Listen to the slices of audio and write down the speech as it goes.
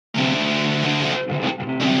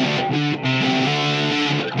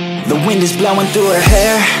wind is blowing through her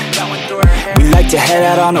hair. We like to head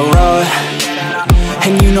out on the road,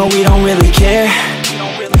 and you know we don't really care,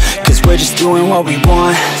 cause we're just doing what we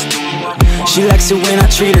want. She likes it when I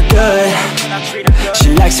treat her good. She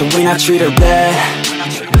likes it when I treat her bad.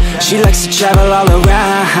 She likes to travel all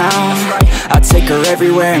around. I take her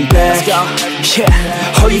everywhere and back. Yeah,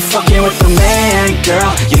 oh, you fucking with the man,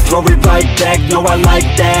 girl. You throw it right back, no, I like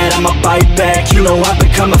that. I'ma bite back, you know I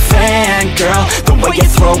become a fan, girl. The way you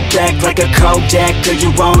throw back like a Kodak, girl,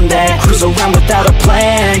 you own that. Cruise around without a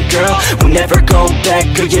plan, girl. We'll never go back,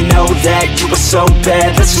 girl, you know that. You were so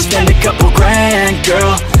bad, let's just spend a couple grand,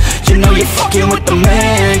 girl. You know you're fucking with the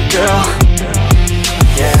man, girl.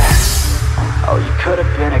 Yeah. Oh, you could've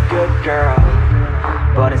been a good girl,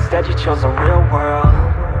 but instead you chose a real world.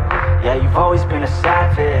 Yeah, you've always been a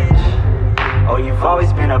savage. Oh, you've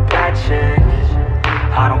always been a bad chick.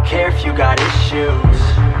 I don't care if you got issues.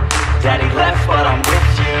 Daddy left, but I'm with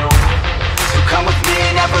you. So come with me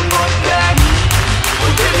and never look back.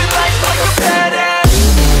 We're living life like a badass.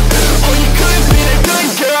 Oh, you could've been a good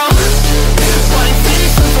girl, but instead you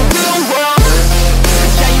chose a real world.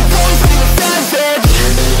 Yeah, you've always been a savage.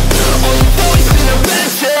 Oh, you've always been a bad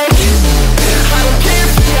chick. I don't care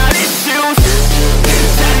if you got issues. Daddy left, but I'm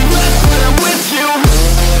with you. So come with me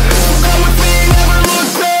and never look back.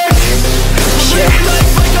 We're living life like a badass.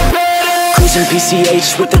 Cruising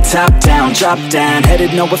PCH with the top down, drop down,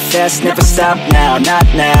 headed nowhere fast, never stop now, not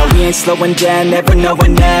now. We ain't slowing down, never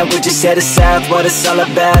knowing that. We're just headed south, what it's all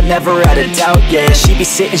about, never out of doubt, yeah. She be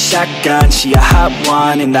sitting shotgun, she a hot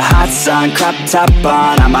one, in the hot sun, crop top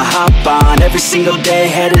on, I'ma hop on, every single day,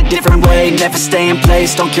 head a different way, never stay in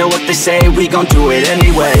place, don't care what they say, we gon' do it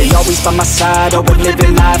anyway. Always by my side, oh, we're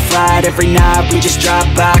living life right, every night we just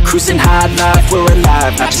drive by, cruising high life, we're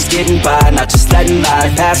alive, not just getting by, not just letting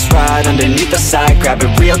life pass right underneath the side, grab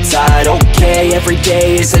it real tight. Okay, every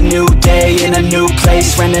day is a new day in a new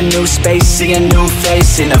place, rent a new space, see a new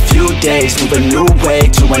face in a few days, move a new way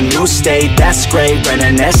to a new state, that's great, rent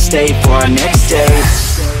an estate for our next date.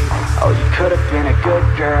 Oh, you could've been a good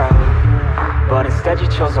girl, but instead you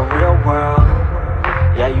chose a real world.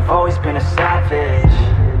 Yeah, you've always been a savage.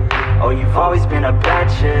 Oh, you've always been a bad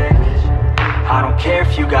chick. I don't care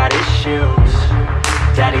if you got issues.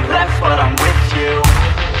 Daddy left, but I'm with